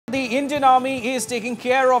The Indian Army is taking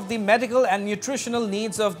care of the medical and nutritional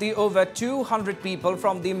needs of the over 200 people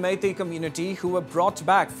from the Meitei community who were brought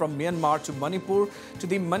back from Myanmar to Manipur to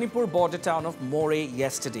the Manipur border town of Moreh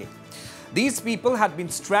yesterday. These people had been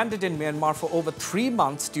stranded in Myanmar for over 3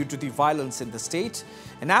 months due to the violence in the state,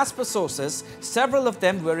 and as per sources, several of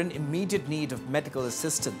them were in immediate need of medical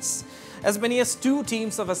assistance. As many as 2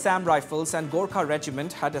 teams of Assam Rifles and Gorkha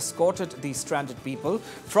Regiment had escorted these stranded people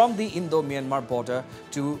from the Indo-Myanmar border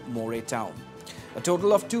to Moreh town. A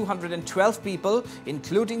total of 212 people,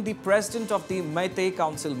 including the president of the Meitei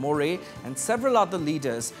Council Moreh and several other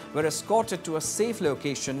leaders, were escorted to a safe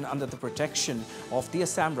location under the protection of the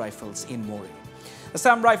Assam Rifles in Moreh.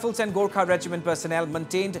 Assam Rifles and Gorkha Regiment personnel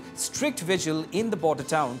maintained strict vigil in the border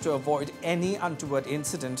town to avoid any untoward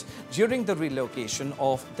incident during the relocation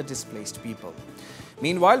of the displaced people.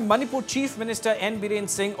 Meanwhile, Manipur Chief Minister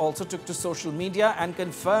𝗟𝗏𝗡𝗅 also took to social media and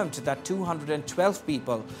confirmed that 212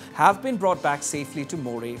 people have been brought back safely to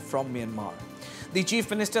Moreh from Myanmar. The Chief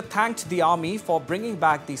Minister thanked the army for bringing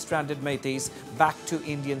back the stranded Meiteis back to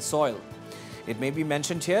Indian soil. It may be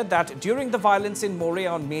mentioned here that during the violence in Moreh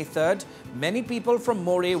on May 3rd, many people from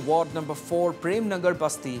Moreh Ward number 4 Premnagar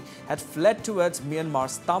Basti had fled towards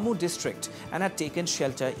Myanmar's 𝗡𝗢𝗥 district and had taken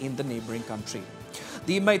shelter in the neighboring country.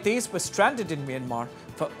 The Meiteis were stranded in Myanmar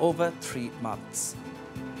for over 3 months.